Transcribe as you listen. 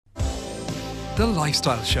The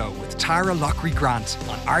Lifestyle Show with Tara Lockery-Grant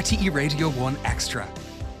on RTE Radio 1 Extra.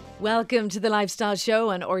 Welcome to the Lifestyle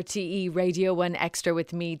Show on RTE Radio 1 Extra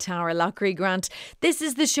with me, Tara Lockery-Grant. This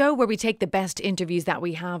is the show where we take the best interviews that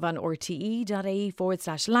we have on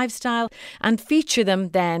rte.ie/lifestyle and feature them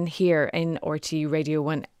then here in RTE Radio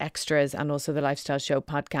 1 Extras and also the Lifestyle Show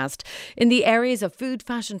podcast in the areas of food,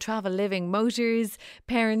 fashion, travel, living, motors,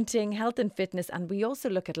 parenting, health and fitness. And we also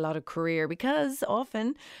look at a lot of career because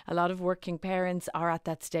often a lot of working parents are at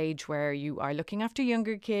that stage where you are looking after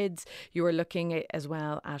younger kids, you are looking as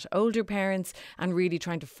well at older parents and really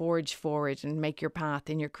trying to forge forward and make your path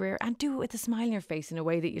in your career and do it with a smile on your face in a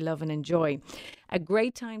way that you love and enjoy. A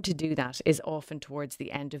great time to do that is often towards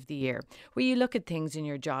the end of the year, where you look at things in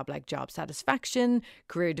your job like job satisfaction,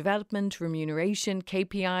 career development, remuneration,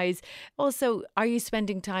 KPIs. Also, are you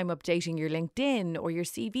spending time updating your LinkedIn or your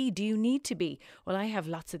CV? Do you need to be? Well, I have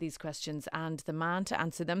lots of these questions and the man to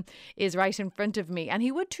answer them is right in front of me, and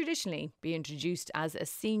he would traditionally be introduced as a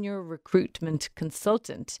senior recruitment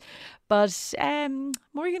consultant. But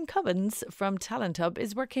Morgan Cummins from Talent Hub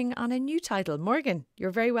is working on a new title. Morgan, you're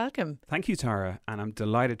very welcome. Thank you, Tara, and I'm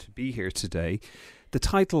delighted to be here today. The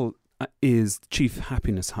title is Chief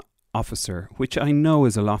Happiness Officer, which I know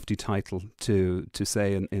is a lofty title to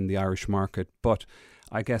say in the Irish market, but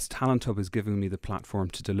I guess Talent Hub is giving me the platform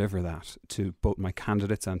to deliver that to both my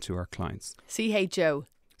candidates and to our clients. CHO.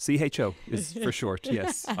 CHO is for short,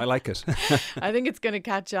 yes. I like it. I think it's going to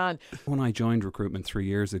catch on. When I joined recruitment 3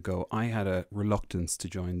 years ago, I had a reluctance to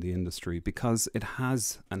join the industry because it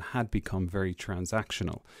has and had become very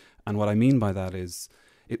transactional. And what I mean by that is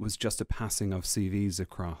it was just a passing of CVs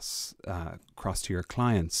across to your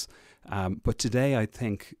clients. But today I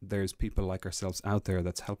think there's people like ourselves out there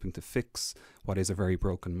that's helping to fix what is a very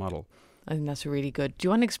broken model. I think that's really good. Do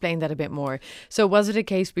you want to explain that a bit more? So was it a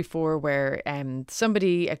case before where a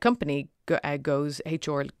company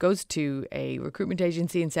HR goes to a recruitment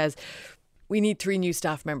agency and says, we need 3 new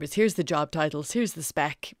staff members. Here's the job titles. Here's the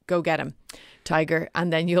spec. Go get them, Tiger.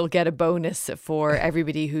 And then you'll get a bonus for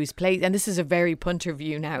everybody who's played. And this is a very punter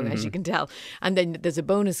view now, as you can tell. And then there's a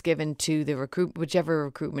bonus given to the whichever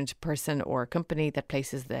recruitment person or company that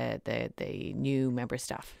places the new member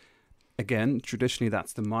staff. Again, traditionally,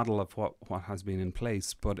 that's the model of what has been in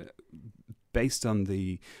place. But based on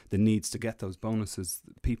the needs to get those bonuses,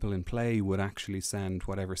 people in play would actually send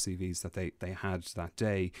whatever CVs that they had that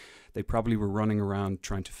day. They probably were running around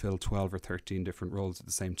trying to fill 12 or 13 different roles at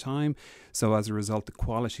the same time. So as a result, the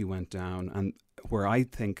quality went down. And where I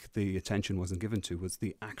think the attention wasn't given to was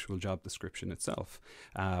the actual job description itself.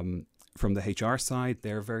 From the HR side,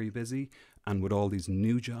 they're very busy. And with all these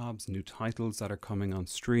new jobs, new titles that are coming on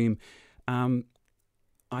stream,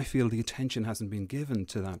 I feel the attention hasn't been given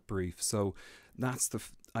to that brief. So that's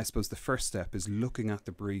I suppose the first step is looking at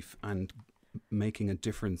the brief and making a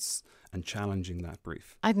difference and challenging that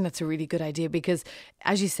brief. I think that's a really good idea because,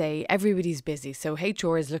 as you say, everybody's busy. So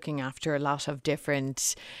HR is looking after a lot of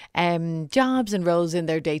different jobs and roles in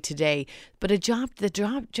their day to day. But the job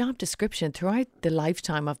description throughout the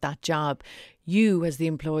lifetime of that job, you as the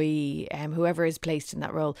employee, whoever is placed in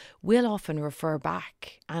that role, will often refer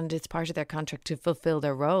back, and it's part of their contract to fulfill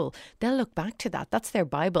their role. They'll look back to that. That's their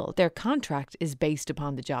Bible. Their contract is based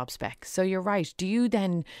upon the job spec. So you're right. Do you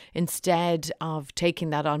then, instead of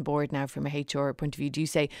taking that on board now from a HR point of view, do you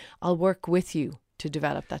say, I'll work with you to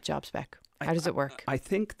develop that job spec? How does it work? I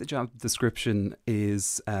think the job description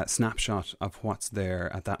is a snapshot of what's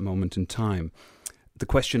there at that moment in time. The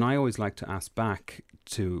question I always like to ask back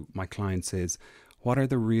to my clients is, what are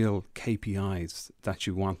the real KPIs that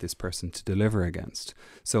you want this person to deliver against?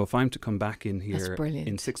 So if I'm to come back in here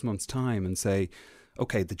in 6 months' time and say,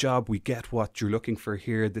 okay, the job, we get what you're looking for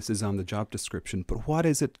here, this is on the job description, but what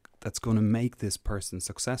is it that's going to make this person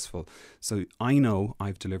successful? So I know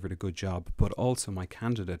I've delivered a good job, but also my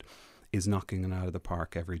candidate is knocking it out of the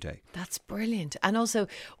park every day. That's brilliant. And also,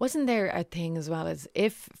 wasn't there a thing as well as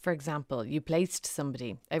if, for example, you placed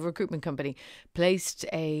somebody, a recruitment company, placed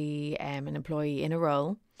an employee in a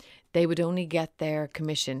role, they would only get their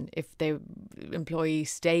commission if the employee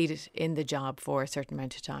stayed in the job for a certain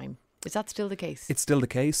amount of time. Is that still the case? It's still the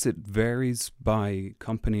case. It varies by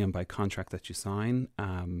company and by contract that you sign.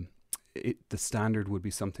 The standard would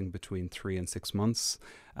be something between 3 and 6 months.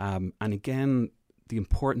 And again, the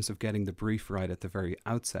importance of getting the brief right at the very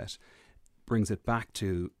outset brings it back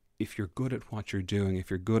to, if you're good at what you're doing, if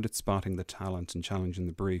you're good at spotting the talent and challenging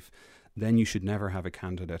the brief, then you should never have a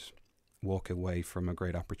candidate walk away from a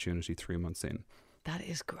great opportunity 3 months in. That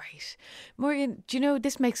is great. Morgan, do you know,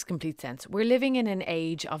 this makes complete sense. We're living in an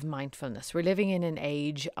age of mindfulness. We're living in an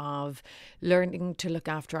age of learning to look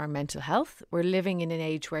after our mental health. We're living in an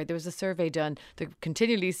age where there was a survey done, there are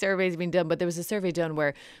continually surveys being done, but there was a survey done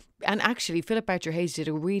where, and actually Philip Boucher-Hayes did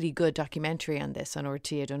a really good documentary on this on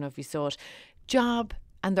RT. I don't know if you saw it. Job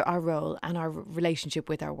and our role and our relationship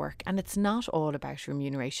with our work. And it's not all about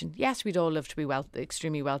remuneration. Yes, we'd all love to be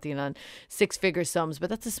extremely wealthy and on six-figure sums, but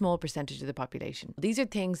that's a small percentage of the population. These are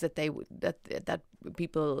things that that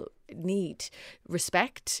people need: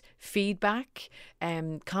 respect, feedback,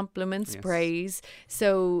 compliments, Yes. praise.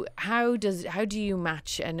 So how do you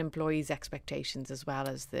match an employee's expectations as well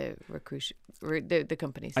as the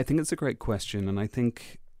companies? I think it's a great question, and I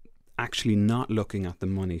think actually not looking at the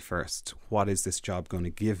money first. What is this job going to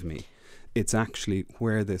give me? It's actually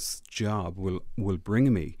where this job will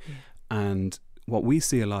bring me. Yeah. And what we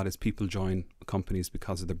see a lot is people join companies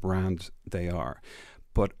because of the brand they are,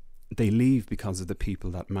 but they leave because of the people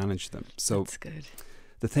that manage them. So that's good.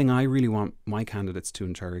 The thing I really want my candidates to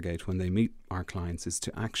interrogate when they meet our clients is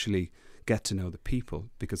to actually get to know the people,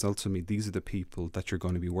 because ultimately these are the people that you're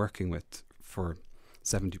going to be working with for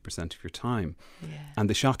 70% of your time. Yeah. And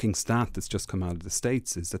the shocking stat that's just come out of the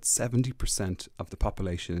States is that 70% of the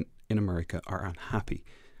population in America are unhappy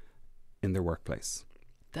in their workplace.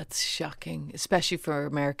 That's shocking, especially for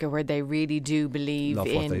America, where they really do believe love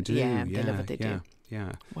in what they do. Yeah, they love what they do.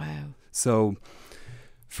 Yeah. Wow. So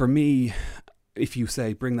for me, if you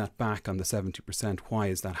say bring that back on the 70%, why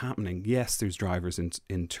is that happening? Yes, there's drivers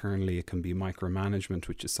internally. It can be micromanagement,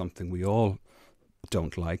 which is something we all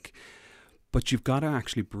don't like. But you've got to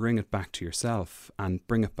actually bring it back to yourself and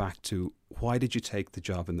bring it back to, why did you take the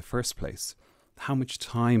job in the first place? How much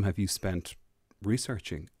time have you spent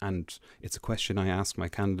researching? And it's a question I ask my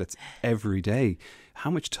candidates every day.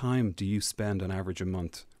 How much time do you spend on average a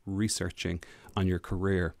month researching on your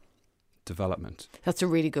career development? That's a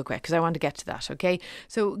really good question, because I want to get to that. Okay,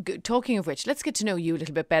 so talking of which, let's get to know you a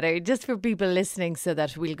little bit better, just for people listening, so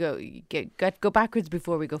that we'll go backwards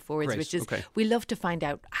before we go forwards. Great. Which is, okay. We love to find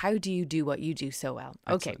out, how do you do what you do so well?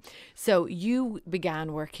 Excellent. Okay, so you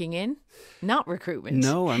began working in not recruitment.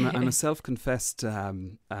 No, I'm a self-confessed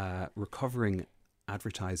recovering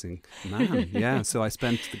advertising man. Yeah, so I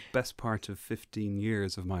spent the best part of 15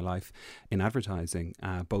 years of my life in advertising,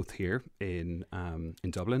 both here in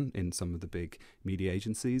Dublin, in some of the big media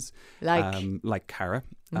agencies, like Cara,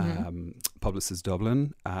 Publicis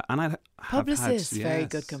Dublin, and I have Publicis, had, very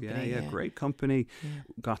good company. Yeah, great company. Yeah.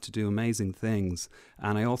 Got to do amazing things,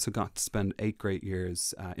 and I also got to spend 8 great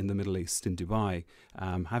years in the Middle East, in Dubai,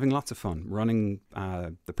 having lots of fun running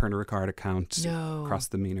the Pernod Ricard account across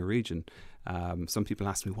the MENA region. Some people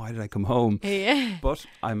ask me, why did I come home? Yeah. But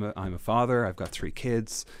I'm a father. I've got 3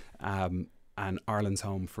 kids, and Ireland's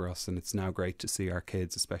home for us. And it's now great to see our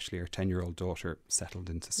kids, especially our 10-year-old daughter, settled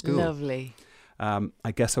into school. Lovely.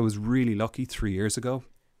 I guess I was really lucky 3 years ago.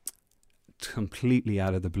 Completely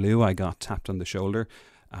out of the blue, I got tapped on the shoulder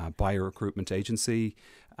by a recruitment agency,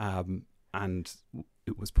 and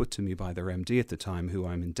it was put to me by their MD at the time, who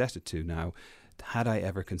I'm indebted to now. Had I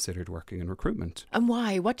ever considered working in recruitment? And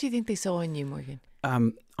why? What do you think they saw in you, Morgan?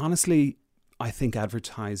 Honestly, I think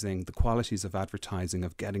advertising, the qualities of advertising,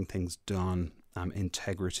 of getting things done,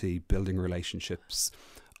 integrity, building relationships,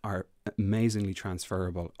 are amazingly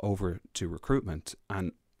transferable over to recruitment.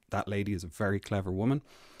 And that lady is a very clever woman.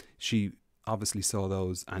 She obviously saw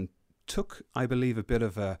those and took, I believe, a bit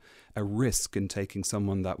of a risk in taking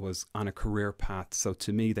someone that was on a career path. So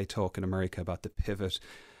to me, they talk in America about the pivot.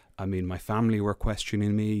 I mean, my family were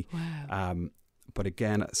questioning me. Wow. But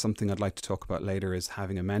again, something I'd like to talk about later is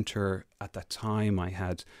having a mentor. At that time, I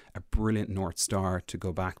had a brilliant North Star to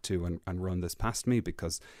go back to and run this past me,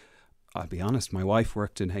 because I'll be honest, my wife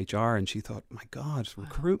worked in HR and she thought, my God,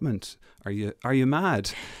 recruitment, are you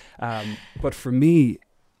mad? But for me,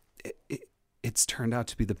 it's turned out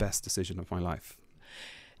to be the best decision of my life.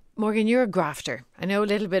 Morgan, you're a grafter. I know a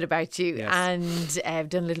little bit about you, yes. And I've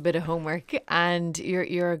done a little bit of homework, and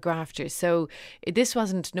you're a grafter. So this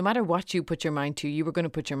wasn't, no matter what you put your mind to, you were going to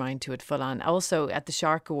put your mind to it full on. Also at the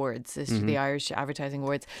Shark Awards, the Irish Advertising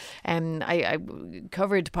Awards, I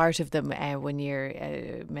covered part of them 1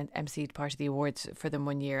 year, emceed part of the awards for them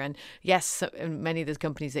 1 year. And yes, many of those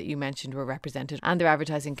companies that you mentioned were represented and their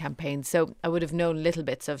advertising campaigns. So I would have known little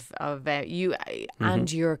bits of you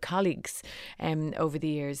and your colleagues over the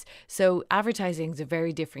years. So advertising is a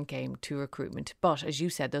very different game to recruitment. But as you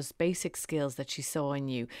said, those basic skills that she saw in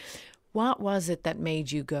you, what was it that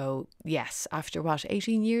made you go, yes, after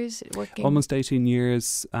 18 years working? Almost 18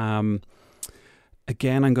 years. Again,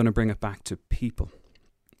 I'm going to bring it back to people.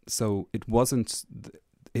 So it wasn't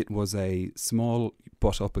It was a small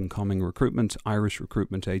but up-and-coming Irish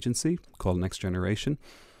recruitment agency called Next Generation.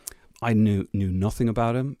 I knew nothing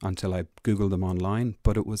about him until I Googled him online,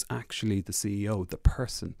 but it was actually the CEO, the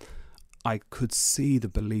person. I could see the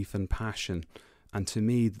belief and passion, and to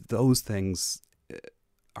me, those things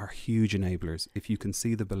are huge enablers. If you can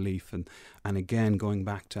see the belief, and again, going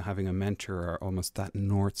back to having a mentor or almost that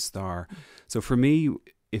North Star. So for me,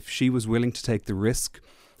 if she was willing to take the risk,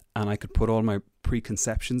 and I could put all my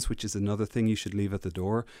preconceptions, which is another thing you should leave at the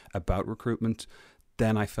door about recruitment,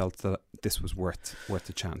 then I felt that this was worth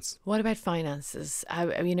a chance. What about finances?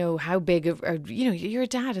 How big of, you're a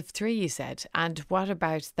dad of 3, you said. And what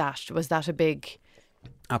about that? Was that a big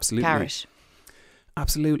carrot?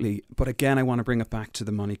 Absolutely. But again, I want to bring it back to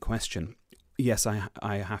the money question. Yes,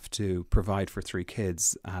 I have to provide for 3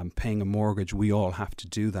 kids, paying a mortgage. We all have to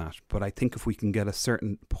do that. But I think if we can get a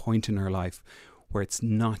certain point in our life where it's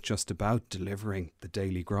not just about delivering the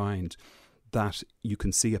daily grind, that you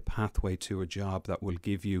can see a pathway to a job that will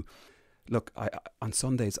give you... Look, on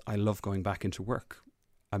Sundays, I love going back into work.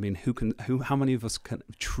 I mean, how many of us can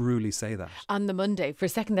truly say that? On the Monday. For a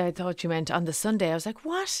second there, I thought you meant on the Sunday. I was like,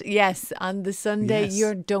 what? Yes, on the Sunday, yes.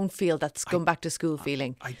 You don't feel that come back to school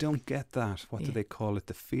feeling. I don't get that. What do they call it?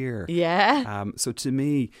 The fear. Yeah. So to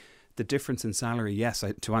me, the difference in salary, yes,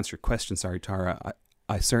 to answer your question, sorry, Tara,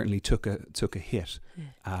 I certainly took a hit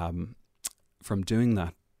from doing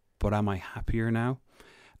that. But am I happier now?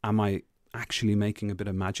 Am I actually making a bit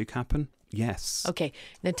of magic happen? Yes. Okay.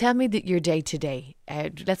 Now tell me that your day to day.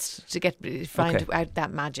 Let's find out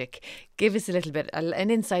that magic. Give us a little bit,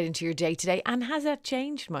 an insight into your day to day. And has that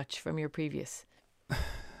changed much from your previous?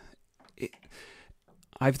 I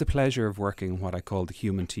have the pleasure of working in what I call the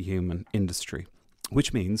human to human industry,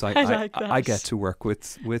 which means I get to work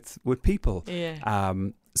with people. Yeah.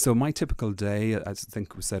 So my typical day, as I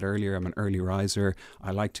think we said earlier, I'm an early riser.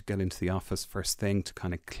 I like to get into the office first thing to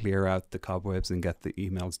kind of clear out the cobwebs and get the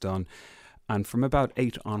emails done. And from about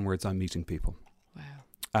 8 onwards, I'm meeting people.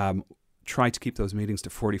 Wow. Try to keep those meetings to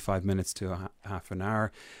 45 minutes to half an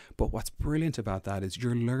hour. But what's brilliant about that is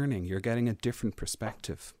you're learning. You're getting a different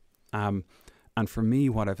perspective. And for me,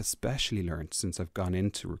 what I've especially learned since I've gone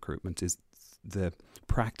into recruitment is the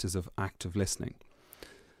practice of active listening.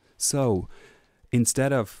 So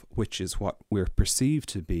instead of, which is what we're perceived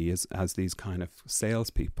to be as these kind of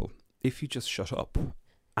salespeople, if you just shut up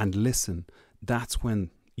and listen, that's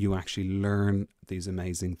when you actually learn these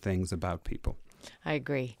amazing things about people. I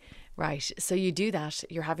agree. Right. So you do that.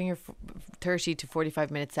 You're having your 30 to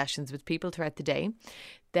 45 minute sessions with people throughout the day.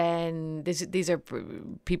 Then these are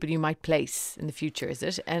people you might place in the future, is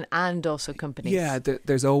it? And also companies. Yeah,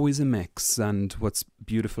 there's always a mix. And what's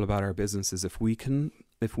beautiful about our business is if we can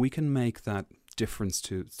make that difference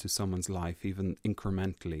to someone's life, even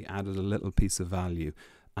incrementally, added a little piece of value,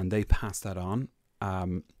 and they pass that on,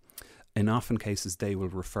 in often cases they will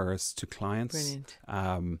refer us to clients.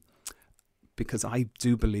 Brilliant. Because I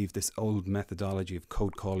do believe this old methodology of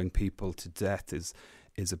cold calling people to death is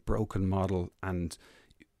a broken model, and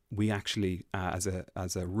we actually, as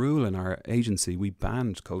a rule in our agency, we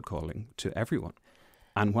banned cold calling to everyone.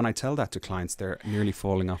 And when I tell that to clients, they're nearly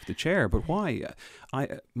falling off the chair. But why?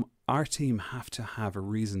 Our team have to have a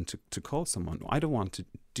reason to call someone. I don't want to.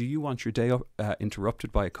 Do you want your day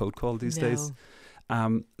interrupted by a cold call these days?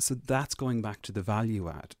 So that's going back to the value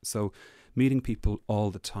add. So meeting people all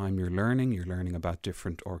the time, you're learning about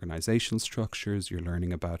different organizational structures, you're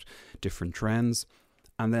learning about different trends.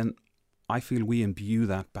 And then I feel we imbue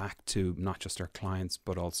that back to not just our clients,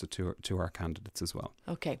 but also to our candidates as well.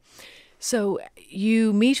 Okay. So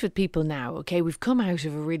you meet with people now, okay? We've come out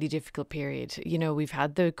of a really difficult period. You know, we've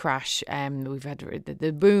had the crash, we've had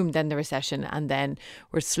the boom, then the recession, and then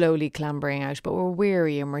we're slowly clambering out, but we're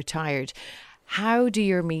weary and we're tired. How do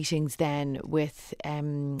your meetings then with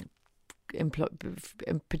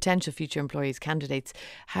potential future employees, candidates,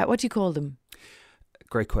 what do you call them?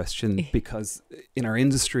 Great question, because in our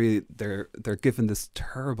industry they're given this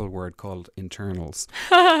terrible word called internals.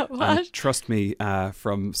 What? And trust me,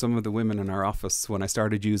 from some of the women in our office, when I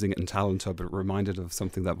started using it in Talent Hub, it reminded of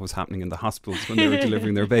something that was happening in the hospitals when they were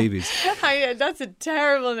delivering their babies. That's a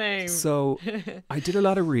terrible name. So I did a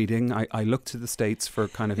lot of reading. I looked to the States for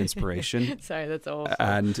kind of inspiration. Sorry, that's awful.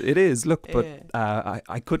 And it is, look, but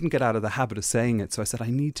I couldn't get out of the habit of saying it. So I said, I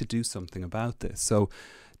need to do something about this. So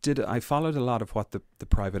I followed a lot of what the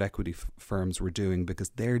private equity firms were doing, because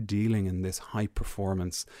they're dealing in this high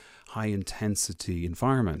performance, high intensity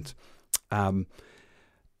environment. And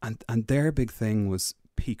their big thing was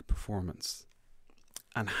peak performance.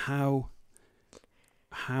 And how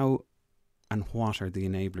and what are the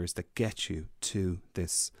enablers that get you to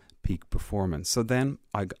this peak performance. So then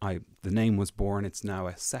the name was born. It's now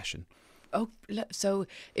a session. Oh, so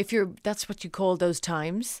that's what you call those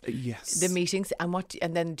times? Yes. The meetings,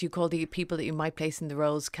 and then do you call the people that you might place in the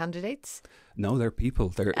roles candidates? No, they're people.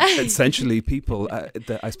 They're essentially people.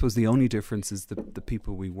 I suppose the only difference is the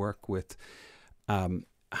people we work with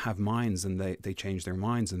have minds, and they change their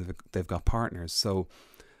minds, and they've got partners. So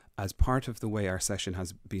as part of the way our session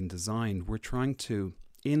has been designed, we're trying to,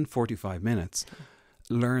 in 45 minutes,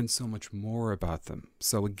 learn so much more about them.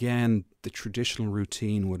 So again, the traditional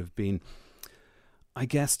routine would have been, I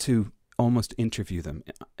guess, to almost interview them.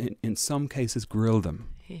 In some cases, grill them.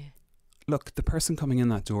 Yeah. Look, the person coming in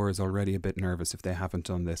that door is already a bit nervous if they haven't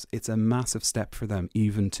done this. It's a massive step for them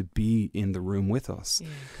even to be in the room with us. Yeah,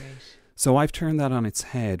 great. So I've turned that on its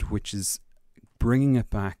head, which is bringing it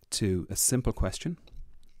back to a simple question.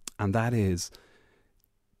 And that is,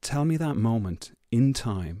 tell me that moment in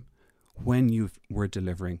time when you were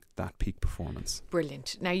delivering that peak performance.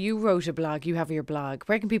 Brilliant. Now, you wrote a blog. You have your blog.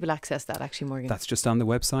 Where can people access that, actually, Morgan? That's just on the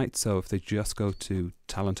website. So if they just go to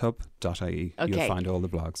talenthub.ie, you'll find all the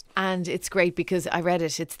blogs. And it's great because I read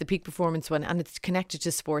it. It's the peak performance one, and it's connected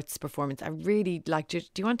to sports performance. I really liked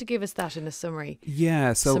it. Do you want to give us that in a summary?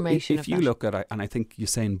 Yeah. So if you that? look at it, and I think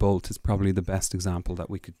Usain Bolt is probably the best example that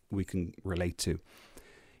we can relate to.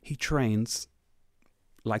 He trains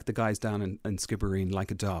like the guys down in Skibbereen,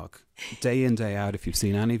 like a dog, day in, day out, if you've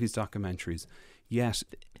seen any of his documentaries. Yet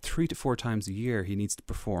 3 to 4 times a year he needs to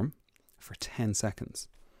perform for 10 seconds.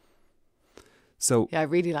 So yeah, I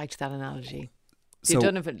really liked that analogy. So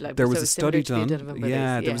there was a study done.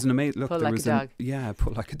 There was an amazing pull like a dog.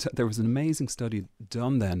 There was an amazing study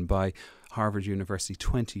done then by Harvard University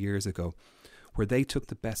 20 years ago, where they took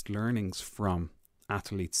the best learnings from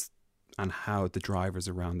athletes and how the drivers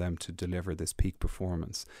around them to deliver this peak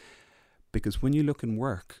performance. Because when you look in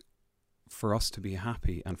work, for us to be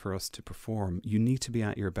happy and for us to perform, you need to be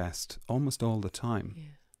at your best almost all the time. Yeah.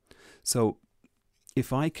 So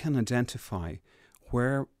if I can identify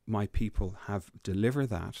where my people have delivered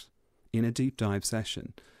that in a deep dive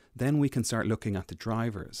session, then we can start looking at the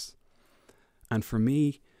drivers. And for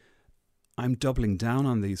me, I'm doubling down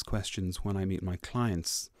on these questions when I meet my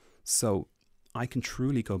clients. So I can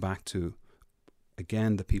truly go back to,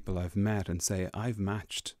 again, the people I've met and say, I've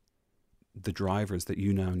matched the drivers that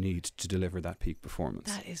you now need to deliver that peak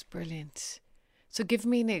performance. That is brilliant. So give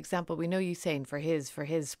me an example. We know you saying for his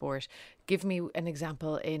sport. Give me an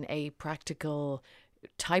example in a practical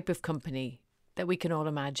type of company that we can all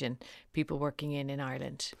imagine people working in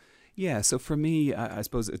Ireland. Yeah. So for me, I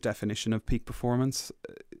suppose a definition of peak performance.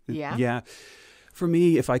 Yeah. For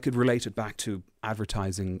me, if I could relate it back to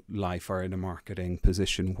advertising life or in a marketing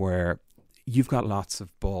position where you've got lots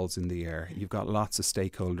of balls in the air, you've got lots of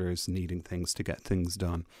stakeholders needing things to get things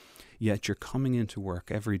done, yet you're coming into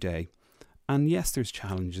work every day. And yes, there's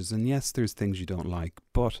challenges, and yes, there's things you don't like,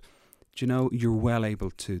 but you're well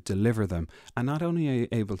able to deliver them. And not only are you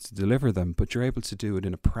able to deliver them, but you're able to do it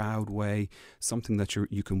in a proud way, something that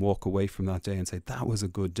you can walk away from that day and say, that was a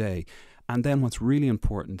good day. And then what's really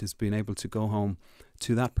important is being able to go home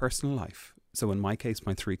to that personal life. So in my case,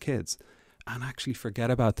 my 3 kids, and actually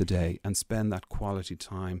forget about the day and spend that quality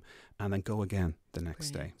time and then go again the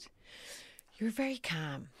next day. You're very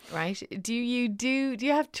calm, right? Do you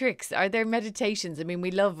have tricks? Are there meditations? I mean,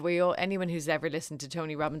 anyone who's ever listened to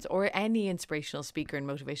Tony Robbins or any inspirational speaker and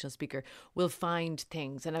motivational speaker will find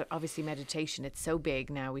things. And obviously meditation, it's so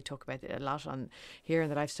big now. We talk about it a lot on here in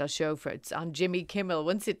the Lifestyle Show. It's on Jimmy Kimmel.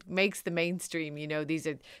 Once it makes the mainstream, these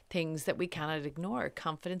are things that we cannot ignore.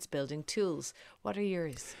 Confidence building tools. What are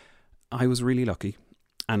yours? I was really lucky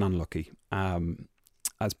and unlucky.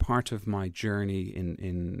 As part of my journey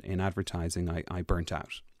in advertising, I burnt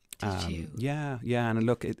out. Did you? Yeah. And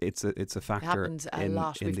look, it's a factor. It happens a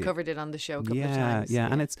lot. We've covered it on the show a couple of times. Yeah,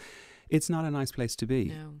 and it's not a nice place to be.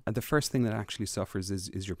 No. And the first thing that actually suffers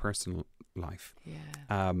is your personal life. Yeah.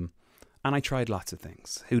 And I tried lots of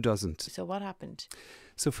things. Who doesn't? So what happened?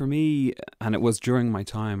 So for me, and it was during my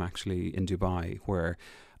time actually in Dubai, where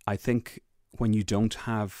I think when you don't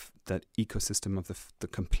have that ecosystem of the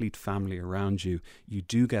complete family around you, you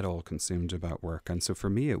do get all consumed about work. And so for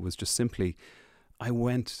me, it was just simply, I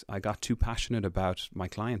got too passionate about my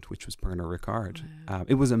client, which was Pernod Ricard. Wow.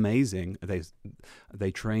 It was amazing.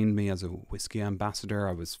 They trained me as a whiskey ambassador.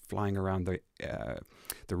 I was flying around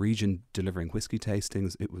the region delivering whiskey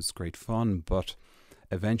tastings. It was great fun, but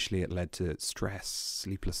eventually it led to stress,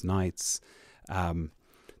 sleepless nights.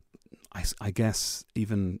 I guess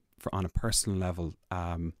even on a personal level,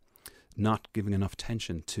 not giving enough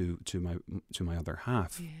attention to my other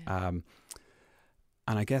half. Yeah.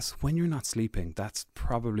 And I guess when you're not sleeping, that's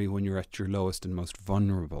probably when you're at your lowest and most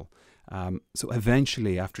vulnerable. So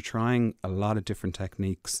eventually, after trying a lot of different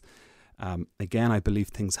techniques, again, I believe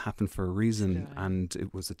things happen for a reason. Sure. And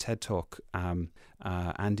it was a TED Talk.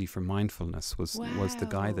 Andy from Mindfulness was the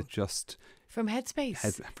guy that just... From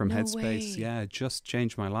Headspace? From No Headspace, way. yeah. It just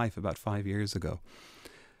changed my life about 5 years ago.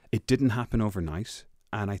 It didn't happen overnight.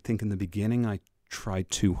 And I think in the beginning, I tried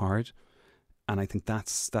too hard. And I think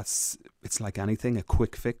that's it's like anything, a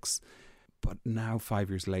quick fix. But now, 5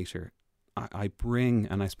 years later, I bring,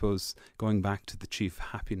 and I suppose going back to the Chief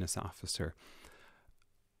Happiness Officer,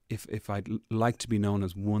 if I'd like to be known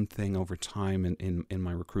as one thing over time in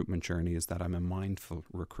my recruitment journey, is that I'm a mindful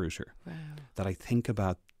recruiter. Wow. That I think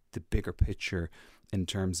about the bigger picture in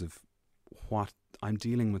terms of what I'm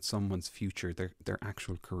dealing with someone's future, their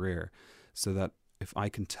actual career, so that if I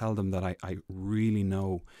can tell them that I really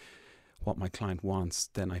know what my client wants,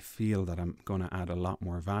 then I feel that I'm going to add a lot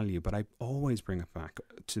more value. But I always bring it back.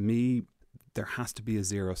 To me, there has to be a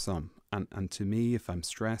zero sum. And to me, if I'm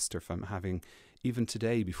stressed or if I'm having, even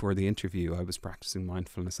today before the interview, I was practicing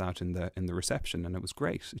mindfulness out in the reception, and it was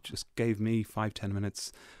great. It just gave me 5-10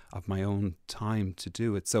 minutes of my own time to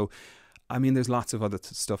do it. So, I mean, there's lots of other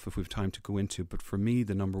stuff if we've time to go into, but for me,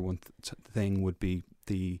 the number one thing would be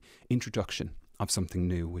the introduction of something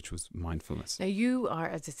new, which was mindfulness. Now you are,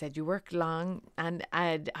 as I said, you work long and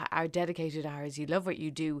are dedicated hours. You love what you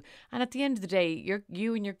do, and at the end of the day,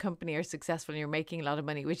 you and your company are successful, and you're making a lot of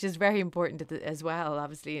money, which is very important as well.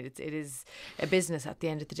 Obviously, it is a business at the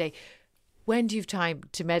end of the day. When do you have time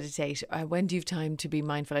to meditate? When do you have time to be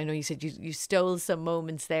mindful? I know you said you stole some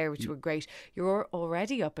moments there, which were great. You're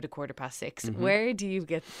already up at 6:15. Mm-hmm. Where do you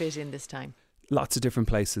get fit in this time? Lots of different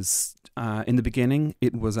places. In the beginning,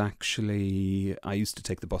 it was actually, I used to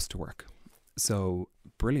take the bus to work. So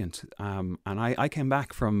brilliant. And I came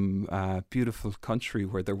back from a beautiful country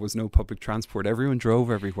where there was no public transport. Everyone drove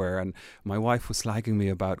everywhere. And my wife was slagging me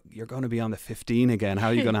about, you're going to be on the 15 again. How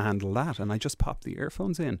are you going to handle that? And I just popped the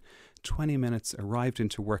earphones in. 20 minutes, arrived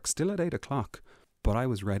into work, still at 8 o'clock. But I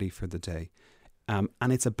was ready for the day. And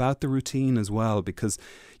it's about the routine as well, because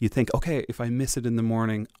you think, okay, if I miss it in the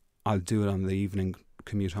morning, I'll do it on the evening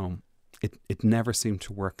commute home. It never seemed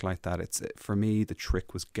to work like that. It's for me, the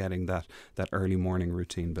trick was getting that early morning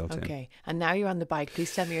routine built in. Okay, and now you're on the bike.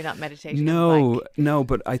 Please tell me you're not meditating on the bike. No,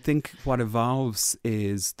 but I think what evolves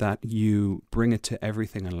is that you bring it to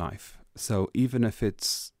everything in life. So even if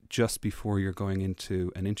it's just before you're going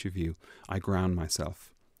into an interview, I ground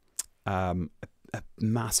myself. A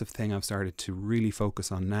massive thing I've started to really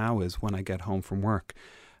focus on now is when I get home from work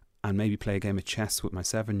and maybe play a game of chess with my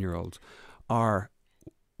 7-year-old, or,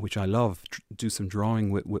 which I love, do some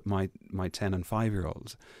drawing with my 10 and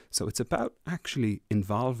 5-year-olds. So it's about actually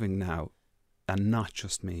involving now and not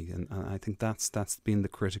just me. And I think that's been the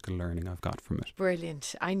critical learning I've got from it.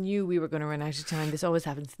 Brilliant. I knew we were going to run out of time. This always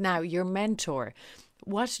happens. Now, your mentor,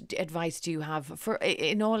 what advice do you have for,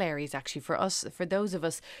 in all areas actually, for us, for those of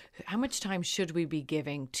us, how much time should we be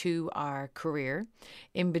giving to our career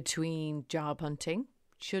in between job hunting?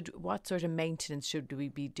 What sort of maintenance should we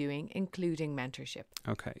be doing, including mentorship?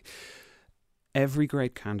 Okay. Every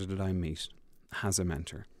great candidate I meet has a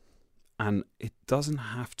mentor. And it doesn't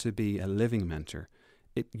have to be a living mentor.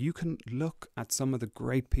 You can look at some of the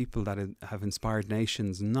great people that have inspired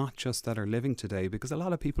nations, not just that are living today, because a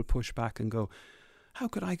lot of people push back and go, how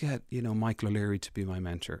could I get, Michael O'Leary to be my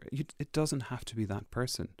mentor? It doesn't have to be that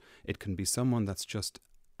person. It can be someone that's just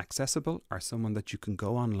accessible, or someone that you can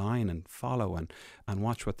go online and follow and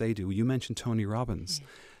watch what they do. You mentioned Tony Robbins. Yeah.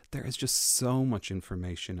 There is just so much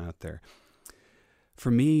information out there. For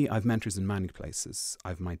me, I've mentors in many places.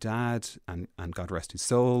 I've my dad, and God rest his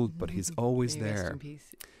soul, but he's always there. Rest in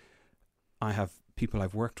peace. I have people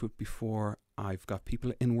I've worked with before. I've got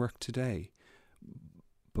people in work today.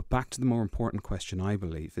 But back to the more important question, I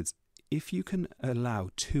believe, is if you can allow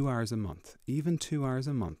 2 hours a month, even 2 hours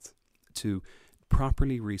a month, to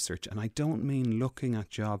properly research, and I don't mean looking at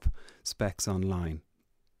job specs online.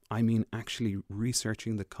 I mean actually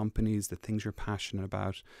researching the companies, the things you're passionate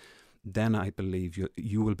about. Then I believe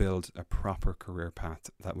you will build a proper career path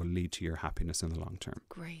that will lead to your happiness in the long term.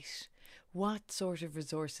 Great. What sort of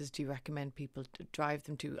resources do you recommend people to drive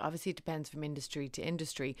them to? Obviously, it depends from industry to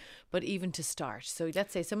industry, but even to start. So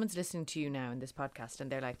let's say someone's listening to you now in this podcast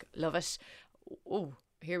and they're like, love it. Oh,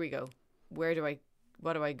 here we go. What do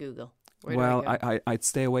I Google? Well, I'd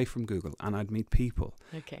stay away from Google and I'd meet people.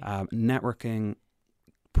 Okay. Networking,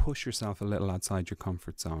 push yourself a little outside your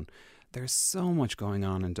comfort zone. There's so much going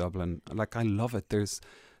on in Dublin. Like, I love it. There's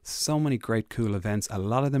so many great, cool events. A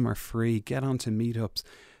lot of them are free. Get onto meetups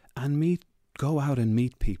and go out and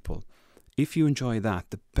meet people. if you enjoy that,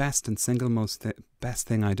 the best and best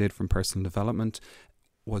thing I did from personal development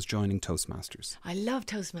was joining Toastmasters. I love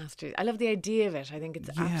Toastmasters. I love the idea of it. I think it's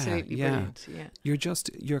absolutely brilliant. Yeah.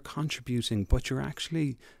 You're contributing, but you're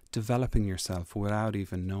actually developing yourself without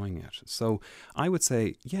even knowing it. So I would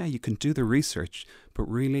say, yeah, you can do the research, but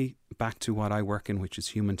really back to what I work in, which is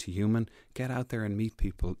human to human, get out there and meet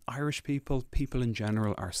people. Irish people in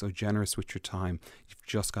general are so generous with your time. You've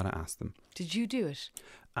just got to ask them. Did you do it?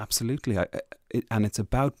 Absolutely. And it's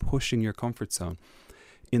about pushing your comfort zone.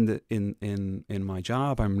 In my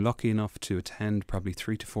job, I'm lucky enough to attend probably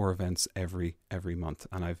 3 to 4 events every month,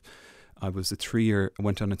 and I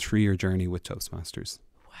went on a 3-year journey with Toastmasters.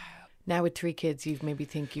 Wow! Now with 3 kids, you maybe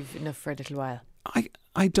think you've enough for a little while.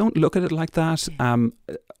 I don't look at it like that. Yeah.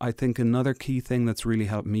 I think another key thing that's really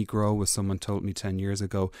helped me grow was someone told me 10 years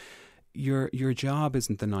ago, your job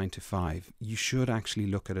isn't the 9 to 5. You should actually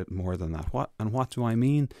look at it more than that. What do I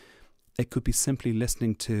mean? It could be simply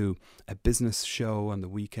listening to a business show on the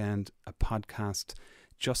weekend, a podcast.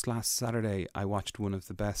 Just last Saturday, I watched one of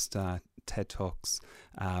the best TED Talks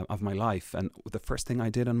of my life. And the first thing I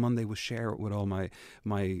did on Monday was share it with all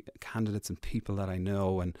my candidates and people that I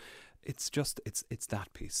know. And it's that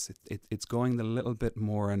piece. It's going the little bit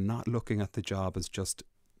more and not looking at the job as just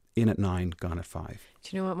in at 9, gone at 5. Do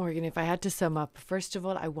you know what, Morgan? If I had to sum up, first of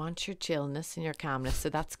all, I want your chillness and your calmness. So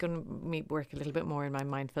that's going to work a little bit more in my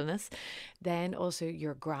mindfulness. Then also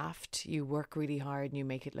your graft. You work really hard and you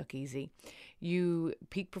make it look easy. You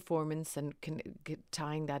peak performance and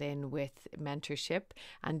tying that in with mentorship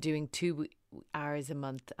and doing 2 hours a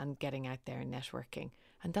month and getting out there and networking.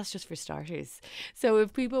 And that's just for starters. So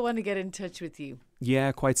if people want to get in touch with you.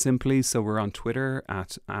 Yeah, quite simply. So we're on Twitter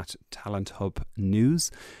at Talent Hub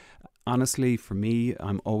News. Honestly, for me,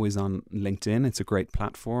 I'm always on LinkedIn. It's a great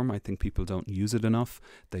platform. I think people don't use it enough.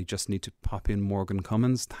 They just need to pop in Morgan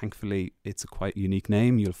Cummins. Thankfully, it's a quite unique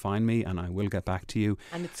name. You'll find me and I will get back to you.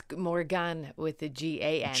 And it's Morgan with the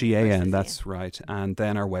G-A-N. G-A-N, that's right. And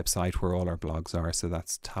then our website where all our blogs are. So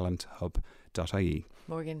that's talenthub.ie.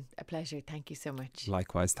 Morgan, a pleasure. Thank you so much.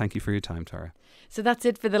 Likewise. Thank you for your time, Tara. So that's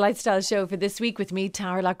it for the Lifestyle Show for this week with me,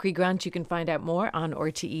 Tara Lockery-Grant. You can find out more on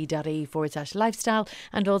rte.ie/lifestyle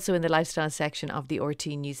and also in the lifestyle section of the RT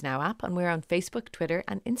News Now app. And we're on Facebook, Twitter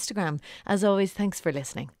and Instagram. As always, thanks for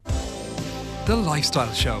listening. The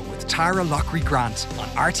Lifestyle Show with Tara Lockery-Grant on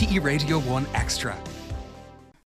RTE Radio 1 Extra.